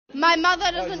My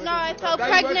mother doesn't know I fell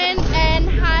pregnant and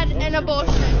had an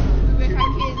abortion.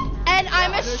 And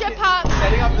I'm a stripper.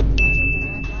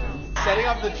 Setting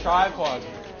up the tripod.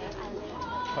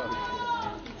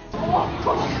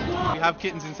 We have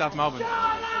kittens in South Melbourne.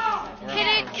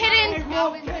 Kittens.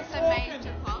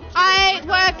 I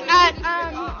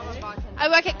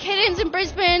work at Kittens in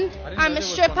Brisbane. I'm a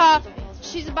stripper.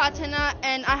 She's a bartender,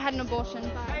 and I had an abortion.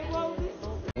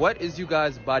 What is you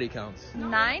guys' body counts?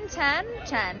 9, 10,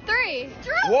 10. 3.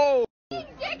 Whoa!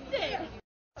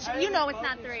 You know it's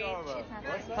not 3. It's not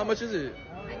 3. How much is it?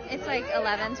 It's like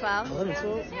 11, 12. 11,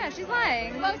 12? Yeah, she's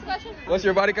lying. What's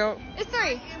your body count? It's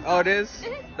 3. Oh, it is?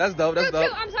 That's dope, that's dope.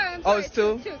 2. I'm sorry. Oh, it's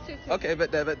 2? Two. Okay, bet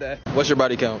that. What's your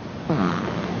body count?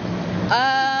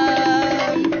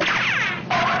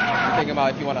 Thinking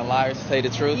about if you want to lie or say the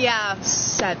truth? Yeah,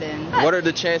 7. What are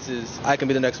the chances I can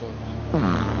be the next one?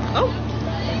 Oh.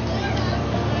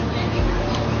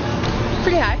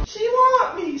 Pretty high. She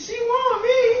want me.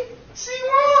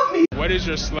 What is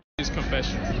your sluttiest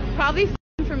confession? Probably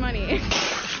for money.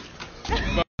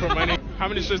 For money? How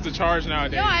many is the charge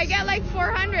nowadays? No, I get like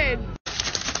 400.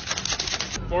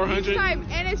 400? Time,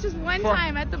 and it's just one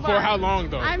time at the bar. For how long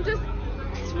though? I'm just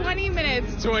 20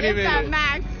 minutes. 20 it's minutes. At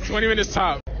max. 20 minutes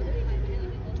top.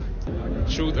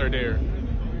 Truth or dare?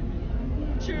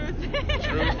 Truth.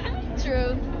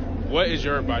 Truth. What is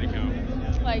your body count?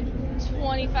 Like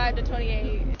 25 to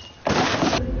 28.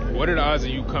 What are the odds of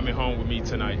you coming home with me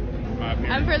tonight?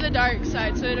 I'm for the dark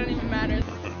side, so it don't even matter.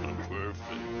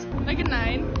 Perfect. Like a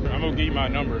 9. I'm gonna give you my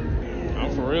number.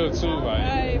 I'm for real too.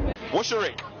 Like. What's your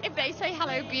rate? If they say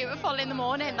hello beautiful in the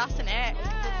morning, that's an X.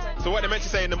 So what they meant to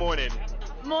say in the morning?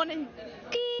 Morning.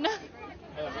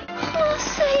 I'll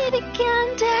say it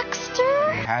again,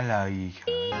 Dexter. Hello, you.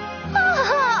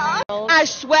 I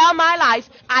swear on my life,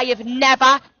 I have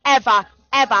never, ever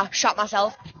shot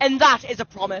myself, and that is a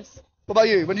promise. What about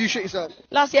you? When did you shit yourself?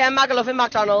 Last year, Magaluf in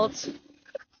McDonald's.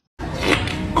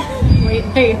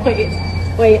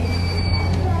 Wait.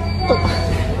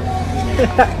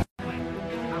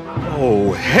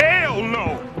 Oh, hell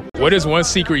no! What is one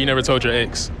secret you never told your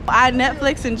ex? I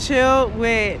Netflix and chill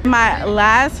with my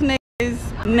last nigga's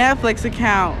Netflix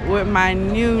account with my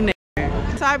new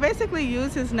nigga. So I basically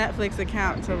use his Netflix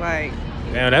account to like...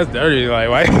 Damn, that's dirty. Like,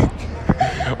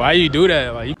 why you do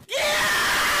that? Like, you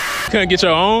couldn't get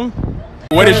your own?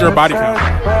 What is your body count?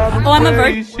 Oh, I'm a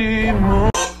virgin.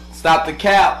 Stop the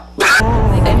cap.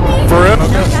 For real?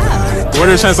 What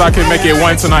are the chances I can make it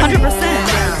one tonight?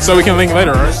 100%. So we can link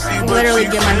later, right? Literally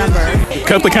get my number.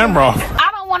 Cut the camera off. I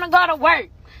don't want to go to work.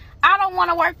 I don't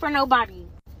want to work for nobody.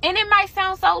 And it might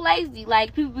sound so lazy.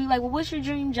 Like, people be like, well, what's your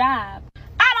dream job?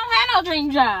 I don't have no dream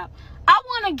job. I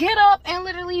want to get up and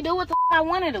literally do what the I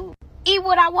want to do. Eat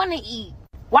what I want to eat.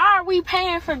 Why are we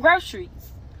paying for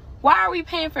groceries? Why are we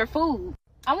paying for food?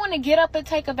 I want to get up and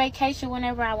take a vacation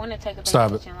whenever I want to take a vacation.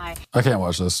 Stop it. I can't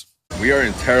watch this. We are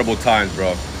in terrible times,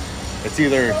 bro. It's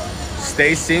either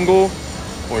stay single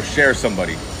or share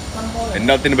somebody, and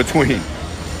nothing in between.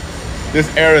 This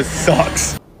era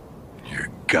sucks. You're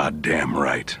goddamn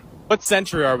right. What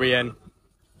century are we in?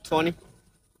 20?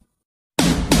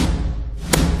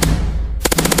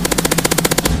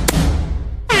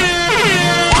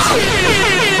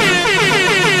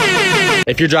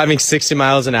 If you're driving 60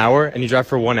 miles an hour and you drive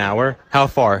for 1 hour, how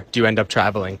far do you end up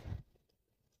traveling?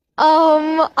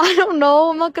 I don't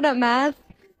know. I'm not good at math.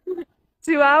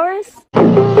 2 hours?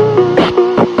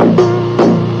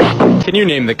 Can you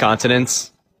name the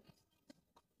continents?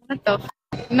 What the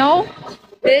No?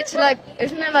 Bitch, like,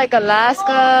 isn't it like Alaska?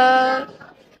 Ah,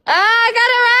 I got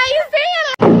it right. You see it?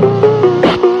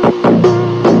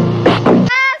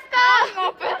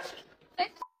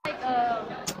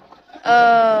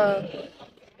 Alaska!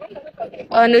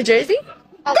 New Jersey?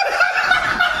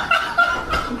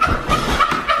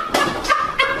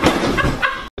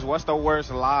 What's the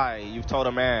worst lie you've told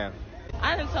a man?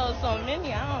 I done told so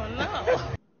many, I don't know.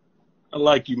 I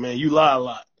like you, man. You lie a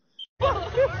lot.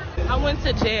 I went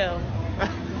to jail.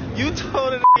 You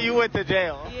told a you went to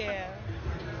jail? Yeah.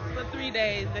 For 3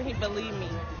 days, and he believed me.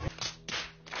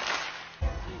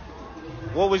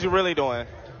 What was you really doing?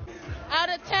 Out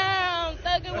of town,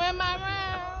 thugging with my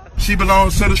round. She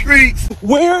belongs to the streets.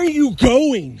 Where are you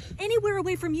going? Anywhere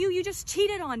away from you. You just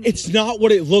cheated on me. It's not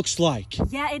what it looks like.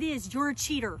 Yeah, it is. You're a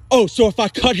cheater. Oh, so if I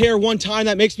cut hair one time,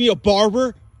 that makes me a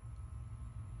barber?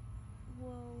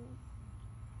 Well,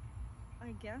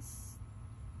 I guess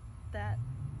that...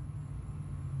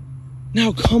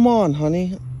 Now, come on,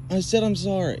 honey. I said I'm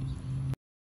sorry.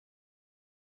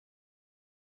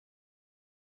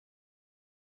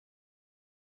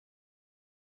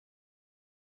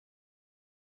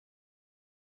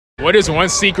 What What is one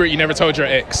secret you never told your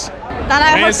ex? That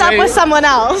I hooked up with someone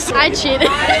else. I cheated.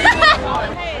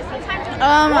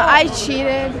 I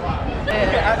cheated.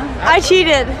 I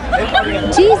cheated.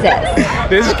 Jesus.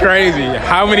 This is crazy.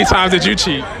 How many times did you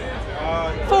cheat?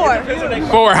 4.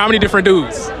 4. How many different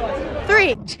dudes?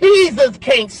 3. Jesus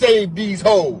can't save these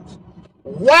hoes.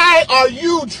 Why are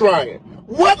you trying?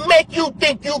 What make you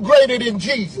think you greater than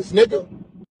Jesus, nigga?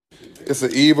 It's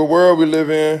an evil world we live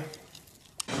in.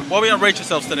 What will you rate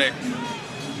yourselves today?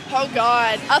 Oh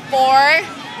God, a 4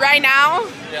 right now.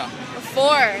 Yeah. A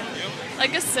 4,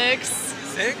 like a 6.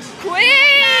 6?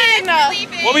 Queen.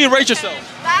 What will you rate yourself?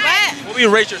 What? What will you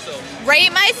rate yourself?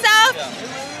 Rate myself? Yeah.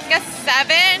 Like a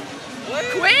 7.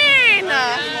 Queen,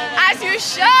 as you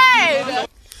should.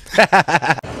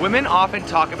 Women often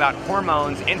talk about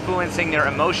hormones influencing their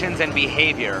emotions and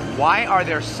behavior. Why are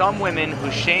there some women who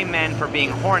shame men for being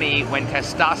horny when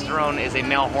testosterone is a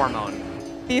male hormone?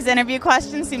 These interview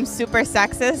questions seem super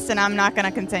sexist, and I'm not going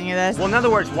to continue this. Well, in other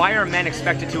words, why are men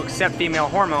expected to accept female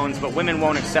hormones, but women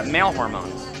won't accept male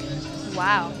hormones?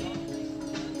 Wow.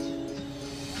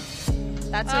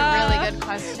 That's a really good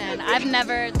question.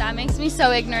 That makes me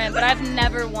so ignorant, but I've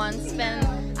never once been,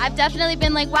 I've definitely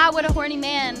been like, wow, what a horny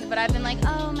man, but I've been like,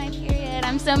 oh, my period,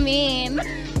 I'm so mean.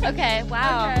 Okay,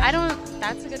 wow. Okay.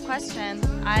 That's a good question.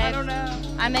 I don't know.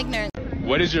 I'm ignorant.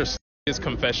 What is your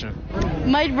confession?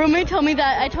 My roommate told me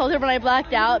that I told her when I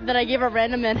blacked out that I gave a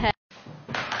random man head.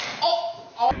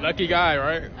 Lucky guy,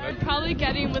 right? I'm probably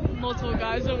getting with multiple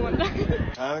guys in one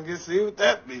night. I can see what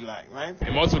that be like, man.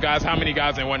 And multiple guys, how many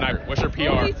guys in one night? What's your PR?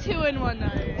 Only 2 in one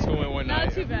night. 2 in one night.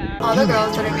 Not too bad. All the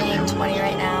girls that are being 20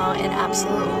 right now and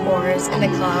absolute whores in the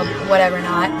club, whatever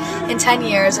not, in 10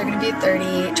 years are going to be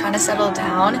 30, trying to settle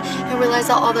down and realize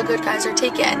that all the good guys are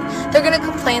taken. They're going to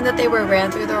complain that they were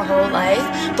ran through their whole life,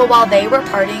 but while they were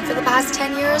partying for the past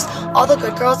 10 years, all the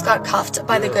good girls got cuffed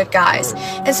by the good guys.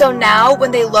 And so now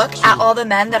when they look at all the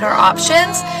men that are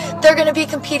options, they're going to be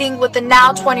competing with the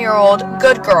now 20-year-old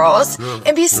good girls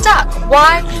and be stuck.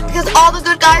 Why? Because all the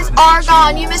good guys are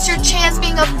gone. You missed your chance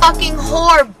being a fucking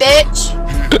whore, bitch.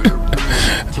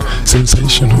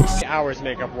 Sensational. Hours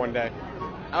make up one day.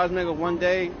 Hours make up one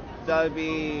day, that would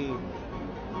be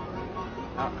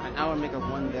an hour make up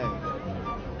one day.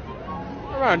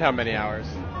 Around how many hours?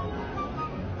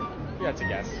 You have to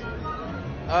guess.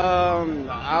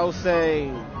 I'll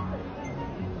say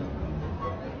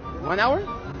 1 hour?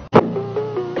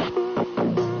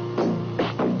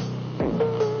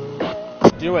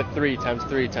 Do you know what 3 times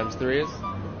 3 times 3 is?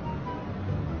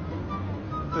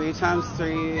 3 times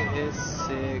 3 is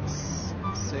 6.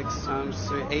 6 times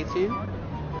 3, 18?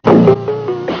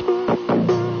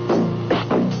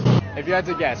 If you had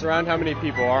to guess, around how many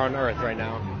people are on Earth right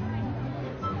now?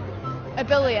 A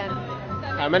billion.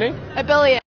 How many? A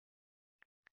billion.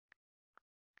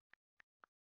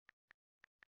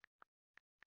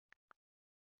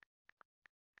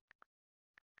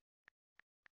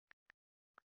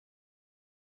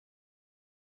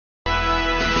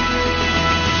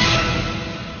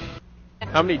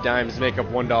 How many dimes make up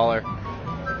 $1?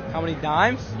 How many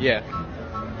dimes? Yeah.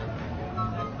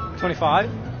 25?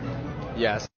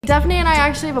 Yes. Daphne and I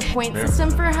actually have a point system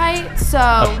for height, so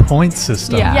A point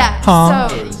system? yeah. Huh.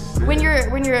 So when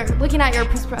you're looking at your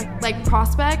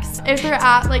prospects, if they're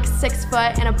at like 6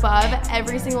 foot and above,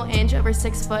 every single inch over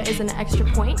 6 foot is an extra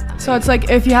point. So it's like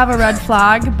if you have a red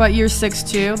flag but you're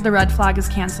 6'2", the red flag is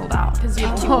canceled out. Because you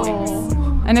have 2 points.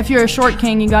 And if you're a short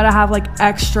king, you gotta have like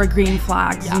extra green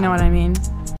flags. You know what I mean?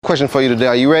 Question for you today.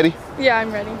 Are you ready? Yeah,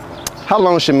 I'm ready. How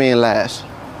long should men last?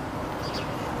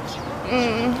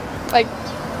 Like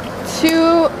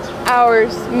 2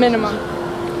 hours minimum.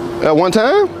 At one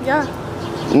time? Yeah.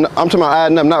 No, I'm talking about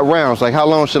adding up, not rounds. Like how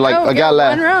long should like a guy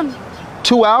last? 1 round.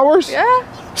 2 hours? Yeah.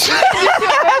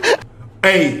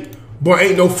 Hey, boy,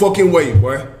 ain't no fucking way,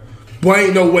 boy. Boy,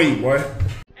 ain't no way, boy.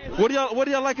 What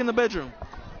do y'all like in the bedroom?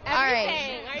 All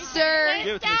right, sir.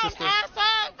 Give it to me, sister.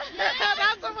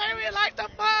 That's the way we like to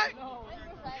fuck.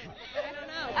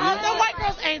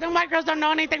 The white girls don't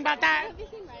know anything about that.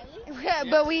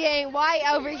 But we ain't white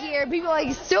over here. People like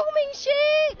assuming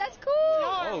shit. That's cool.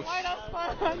 No, white as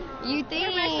fuck. You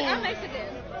think? I'm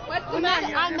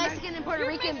Mexican. I'm Mexican and Puerto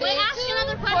Rican, bitch. Ask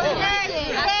another question.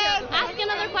 Ask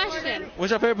another question. What's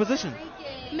your favorite position?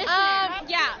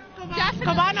 Yeah.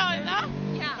 Cubano, no?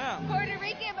 Yeah. Puerto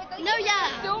Rican, but no,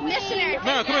 yeah. Missionary.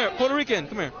 No, come here. Puerto Rican,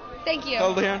 come here. Thank you.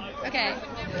 Over here. Okay.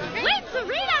 Wait,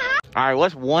 Serena. All right,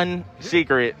 what's one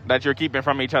secret that you're keeping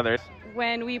from each other?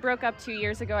 When we broke up 2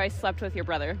 years ago, I slept with your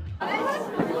brother. You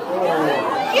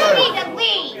need to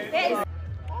leave.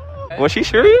 Was she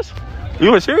serious?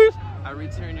 You were serious? I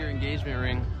returned your engagement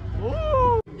ring.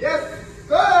 Yes,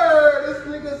 Sir, this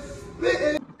nigga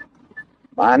spitting.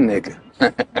 My nigga.